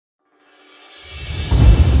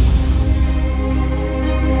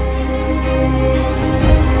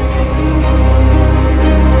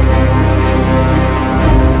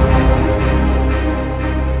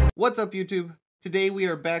What's up, YouTube? Today we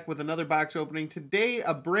are back with another box opening. Today,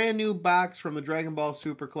 a brand new box from the Dragon Ball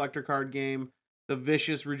Super collector card game, the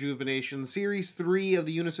Vivacious Rejuvenation, Series 3 of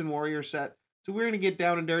the Unison Warrior set. So we're going to get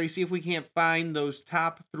down and dirty, see if we can't find those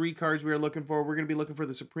top 3 cards we are looking for. We're going to be looking for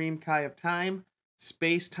the Supreme Kai of Time,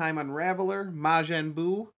 Space Time Unraveler, Majin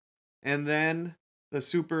Buu, and then the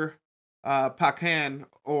Super Pakan,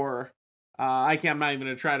 or I'm not even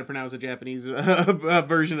going to try to pronounce a Japanese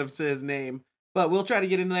version of his name. But we'll try to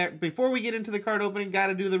get into there. Before we get into the card opening, got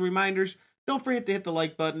to do the reminders. Don't forget to hit the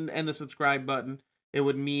like button and the subscribe button. It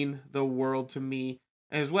would mean the world to me.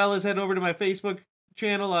 As well as head over to my Facebook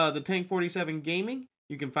channel, the Tank47 Gaming.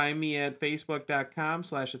 You can find me at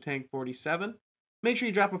facebook.com/thetank47. Make sure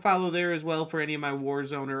you drop a follow there as well for any of my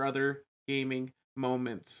Warzone or other gaming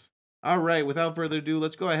moments. All right, without further ado,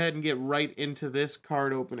 let's go ahead and get right into this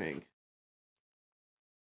card opening.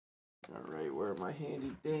 All right, where are my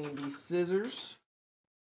handy dandy scissors?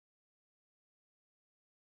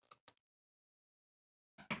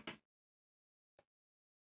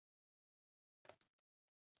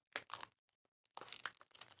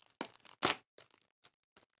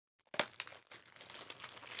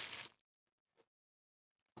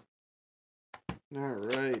 All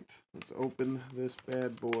right, let's open this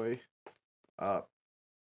bad boy up.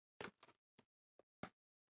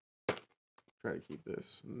 Try to keep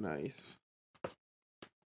this nice.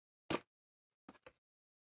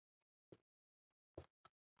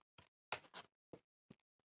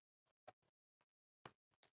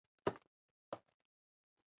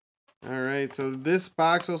 All right, so this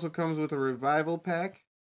box also comes with a revival pack.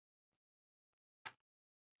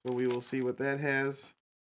 So we will see what that has,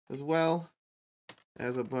 as well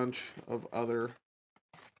as a bunch of other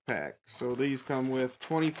packs. So these come with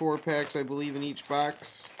 24 packs, I believe, in each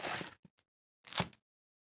box.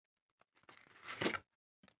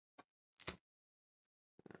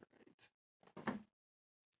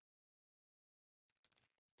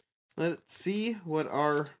 Let's see what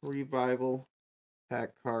our revival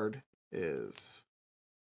pack card is.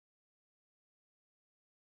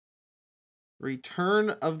 Return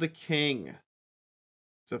of the King.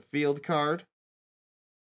 It's a field card.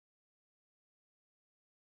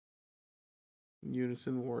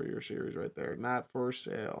 Unison Warrior series right there. Not for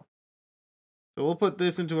sale. So we'll put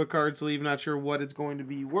this into a card sleeve. Not sure what it's going to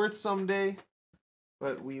be worth someday,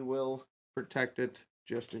 but we will protect it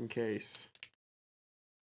just in case.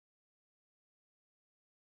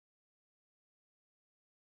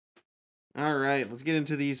 All right, let's get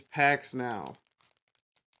into these packs now.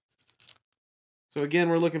 So again,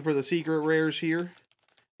 we're looking for the secret rares here.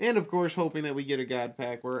 And of course, hoping that we get a God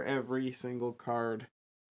pack where every single card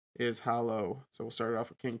is hollow. So we'll start off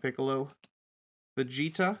with King Piccolo,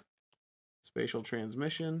 Vegeta, Spatial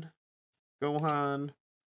Transmission, Gohan,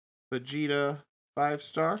 Vegeta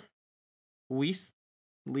 5-star, Whis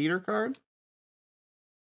leader card,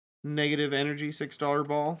 Negative Energy $6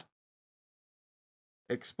 ball,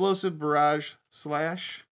 Explosive Barrage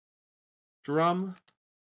Slash, Drum,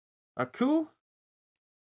 Aku,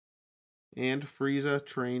 and Frieza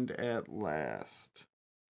Trained at Last.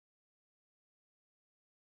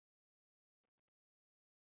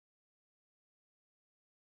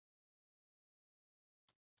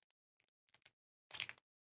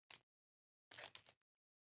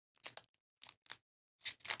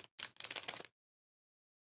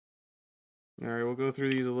 All right, we'll go through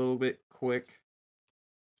these a little bit quick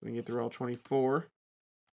so we can get through all 24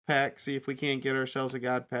 packs, see if we can't get ourselves a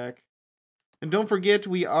God pack. And don't forget,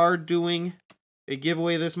 we are doing a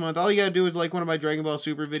giveaway this month. All you gotta do is like one of my Dragon Ball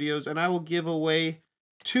Super videos, and I will give away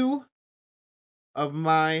 2 of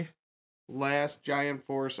my last Giant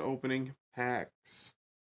Force opening packs.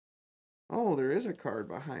 Oh, there is a card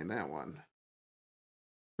behind that one.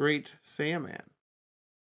 Great Saiyaman.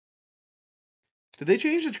 Did they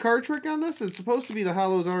change the card trick on this? It's supposed to be the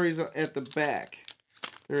hollows always at the back.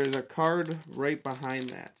 There is a card right behind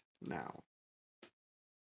that now.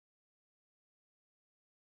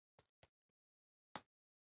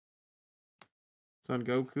 Son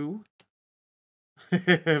Goku.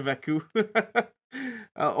 Vaku.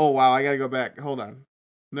 Oh, wow. I got to go back. Hold on.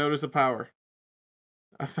 Notice the power.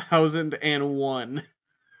 1001.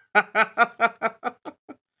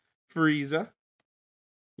 Frieza.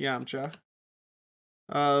 Yamcha.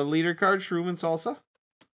 Leader card, Shroom and Salsa.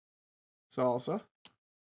 Salsa.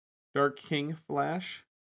 Dark King Flash.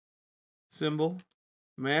 Symbol.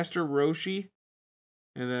 Master Roshi.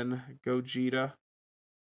 And then Gogeta.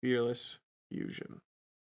 Fearless Fusion.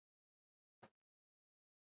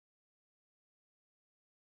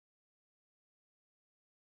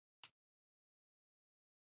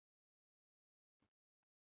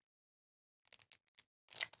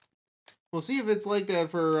 We'll see if it's like that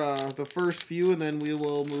for the first few, and then we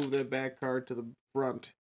will move that back card to the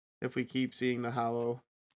front if we keep seeing the hollow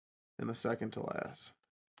in the second to last.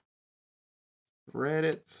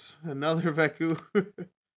 Reddits, another Veku.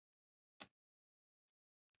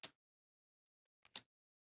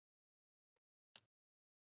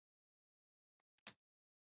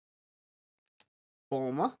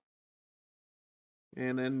 Bulma.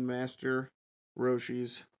 And then Master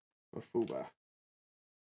Roshi's Mafuba.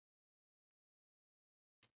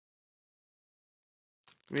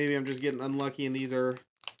 Maybe I'm just getting unlucky and these are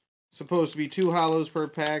supposed to be 2 hollows per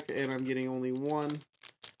pack and I'm getting only 1.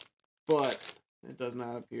 But it does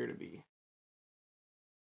not appear to be.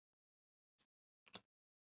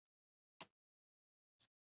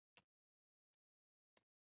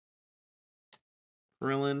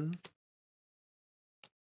 Krillin.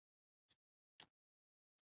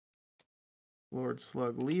 Lord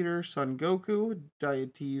Slug Leader, Son Goku,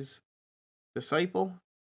 Deity's Disciple,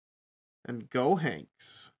 and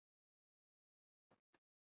Gohanks.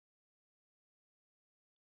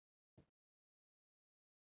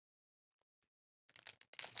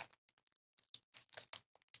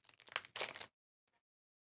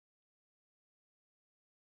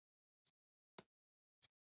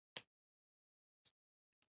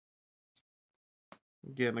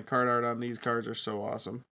 Again, the card art on these cards are so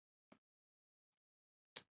awesome.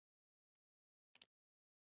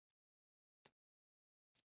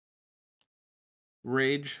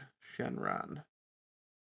 Rage, Shenron.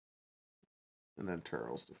 And then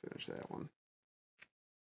Turtles to finish that one.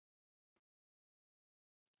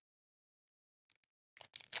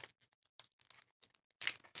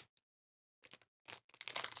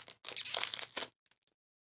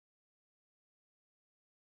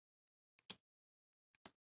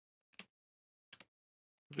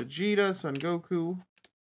 Vegeta, Son Goku.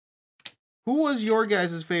 Who was your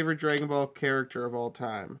guys' favorite Dragon Ball character of all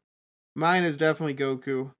time? Mine is definitely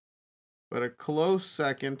Goku, but a close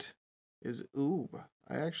second is Oob.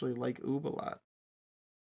 I actually like Oob a lot.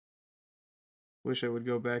 Wish I would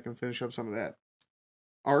go back and finish up some of that.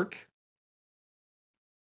 Arc.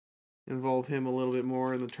 Involve him a little bit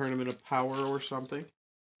more in the Tournament of Power or something.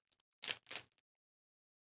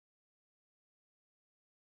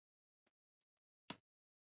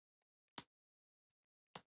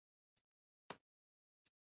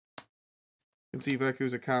 You can see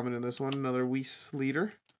Veku's a common in this one. Another Whis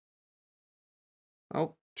leader.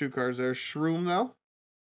 Oh, 2 cards there. Shroom, though.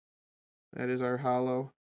 That is our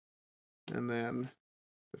hollow. And then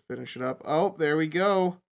to finish it up. Oh, there we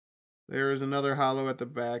go. There is another hollow at the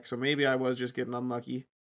back. So maybe I was just getting unlucky.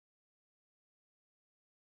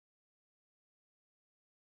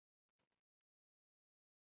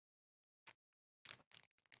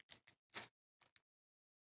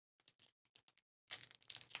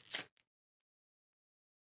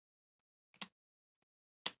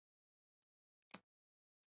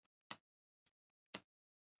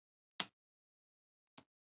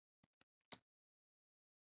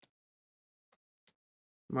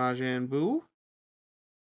 Majin Buu.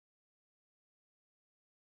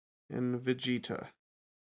 And Vegeta.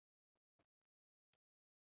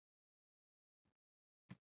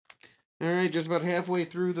 Alright, just about halfway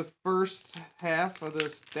through the first half of the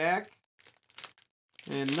stack.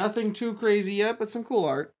 And nothing too crazy yet, but some cool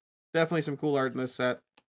art. Definitely some cool art in this set.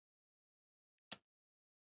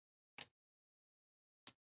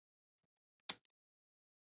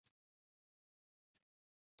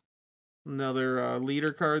 Another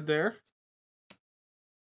leader card there.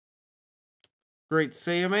 Great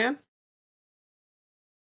Saiyaman.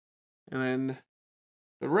 And then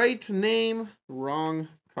the right name, wrong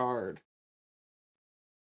card.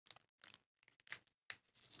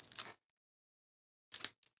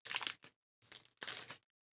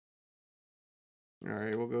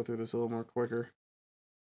 Alright, we'll go through this a little more quicker.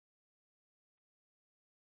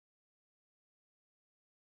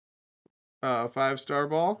 Five-star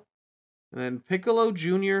ball. And then Piccolo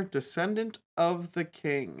Jr., Descendant of the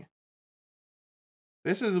King.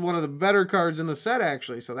 This is one of the better cards in the set,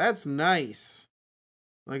 actually, so that's nice.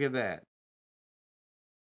 Look at that.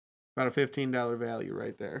 About a $15 value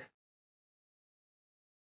right there.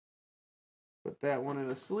 Put that one in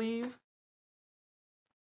a sleeve.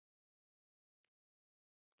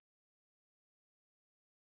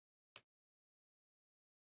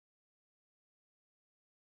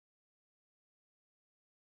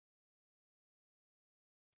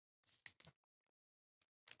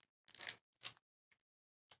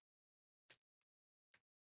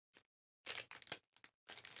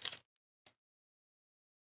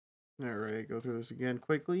 All right, go through this again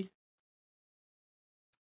quickly.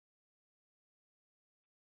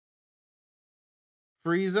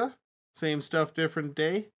 Frieza, same stuff, different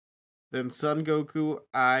day. Then Son Goku,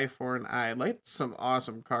 eye for an eye. Like some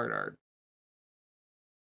awesome card art.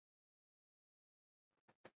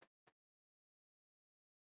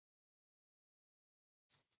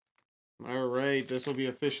 All right, this will be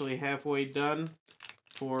officially halfway done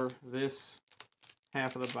for this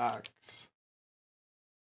half of the box.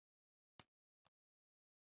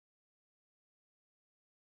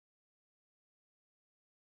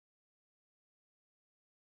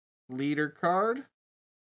 Leader card.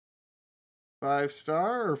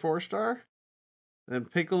 5-star or 4-star. Then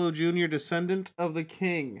Piccolo Jr., Descendant of the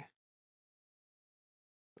King.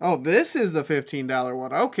 Oh, this is the $15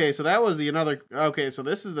 one. Okay, so that was the another. Okay, so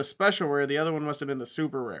this is the special rare. The other one must have been the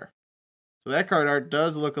super rare. So that card art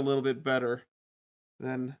does look a little bit better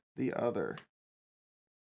than the other.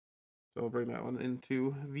 So I'll bring that one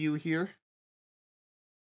into view here.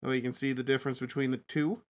 So you can see the difference between the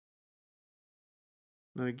two.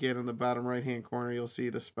 Then again, in the bottom right-hand corner, you'll see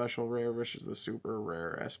the special rare versus the super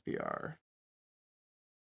rare SPR.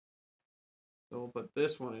 So we'll put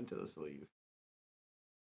this one into the sleeve.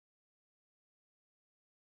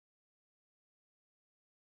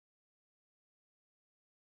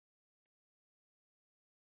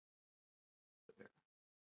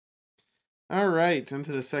 All right,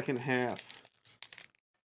 into the second half.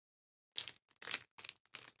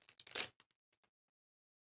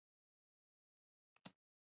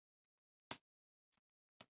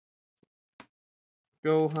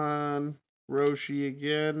 Gohan, Roshi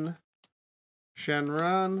again,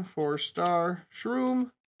 Shenron, 4-star, Shroom,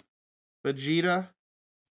 Vegeta,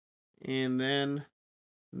 and then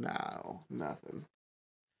now nothing.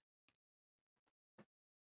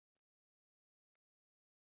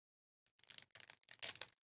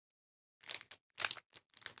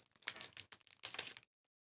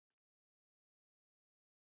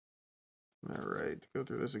 All right, go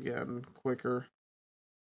through this again quicker.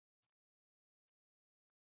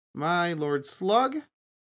 My Lord Slug, and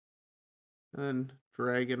then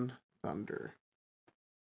Dragon Thunder.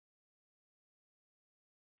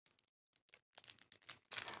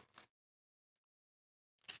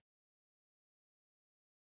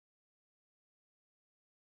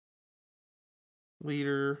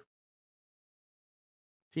 Leader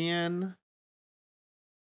Tien.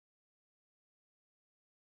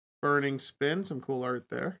 Burning Spin, some cool art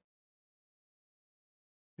there.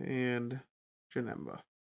 And Janemba.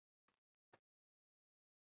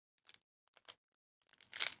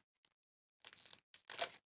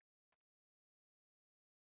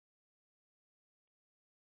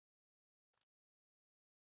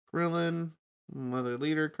 Krillin, another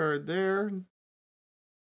leader card there.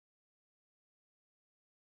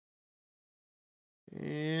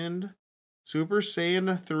 And Super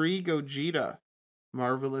Saiyan 3 Gogeta.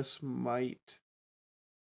 Marvelous Might.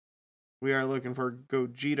 We are looking for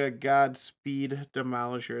Gogeta Godspeed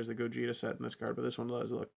Demolisher as the Gogeta set in this card, but this one does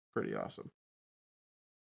look pretty awesome.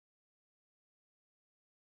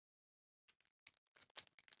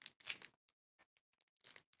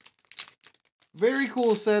 Very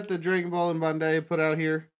cool set that Dragon Ball and Bandai put out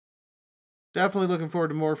here. Definitely looking forward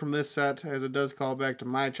to more from this set, as it does call back to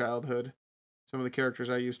my childhood. Some of the characters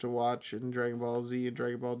I used to watch in Dragon Ball Z and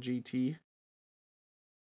Dragon Ball GT.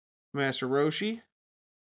 Master Roshi.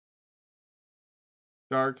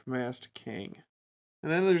 Dark Masked King. And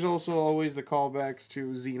then there's also always the callbacks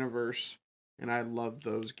to Xenoverse. And I love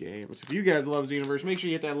those games. If you guys love Xenoverse, make sure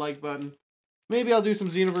you hit that like button. Maybe I'll do some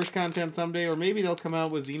Xenoverse content someday, or maybe they'll come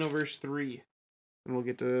out with Xenoverse 3. And we'll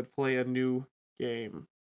get to play a new game.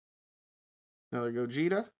 Another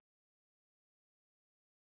Gogeta.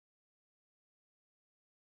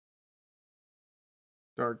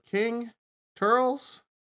 Dark King. Turles.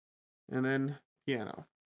 And then Piano.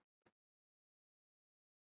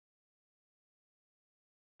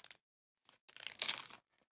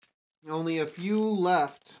 Only a few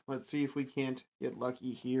left. Let's see if we can't get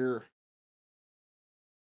lucky here.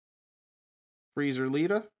 Freezer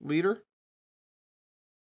leader.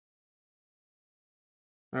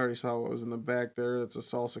 I already saw what was in the back there. That's a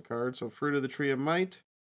Salsa card. So Fruit of the Tree of Might.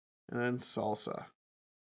 And then Salsa.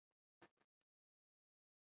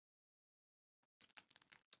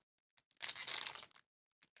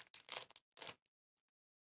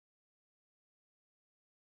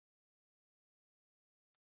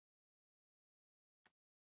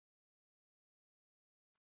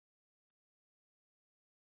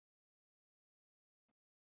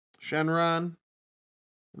 Shenron.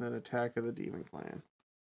 And then Attack of the Demon Clan.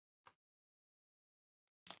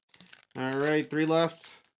 Alright, 3 left.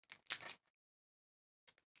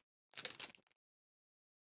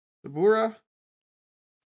 Sabura.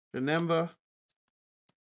 Janemba.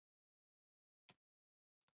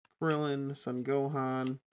 Krillin, Son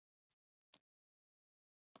Gohan.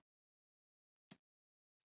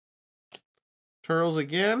 Turtles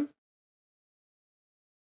again.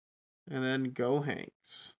 And then Go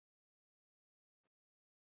Hanks.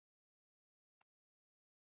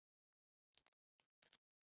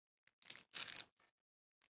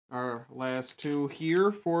 Our last two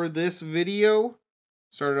here for this video.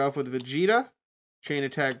 Started off with Vegeta, Chain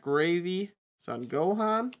Attack Gravy, Son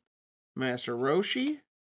Gohan, Master Roshi,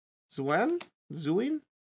 Zuin,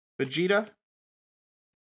 Vegeta,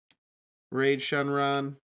 Rage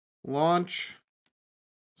Shenron, Launch,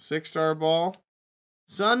 6-star Ball,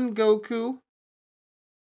 Son Goku,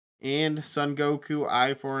 and Son Goku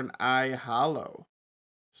Eye for an Eye Hollow.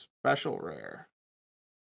 Special rare.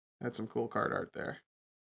 That's some cool card art there.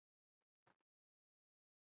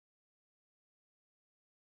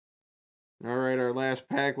 All right, our last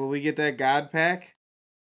pack. Will we get that God pack?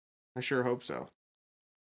 I sure hope so.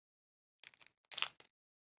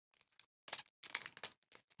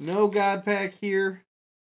 No God pack here,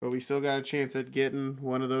 but we still got a chance at getting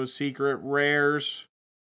one of those secret rares.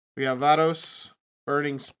 We have Vados,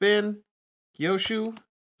 Burning Spin, Kyoshu,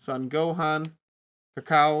 Son Gohan,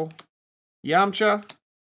 Cacao, Yamcha,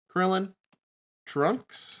 Krillin,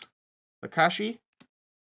 Trunks, Lakashi,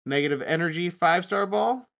 Negative Energy 5-star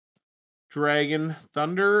Ball, Dragon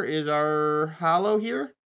Thunder is our hollow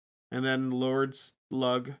here, and then Lord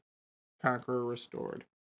Slug, Conqueror Restored.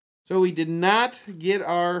 So we did not get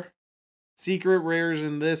our secret rares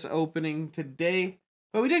in this opening today,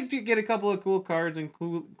 but we did get a couple of cool cards,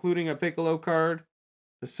 including a Piccolo card,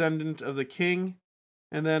 Descendant of the King,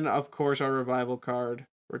 and then, of course, our Revival card,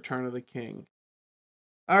 Return of the King.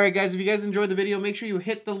 Alright guys, if you guys enjoyed the video, make sure you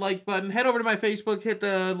hit the like button. Head over to my Facebook, hit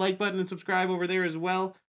the like button, and subscribe over there as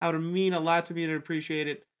well. That would mean a lot to me and I'd appreciate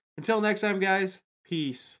it. Until next time, guys,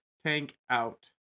 peace. Tank out.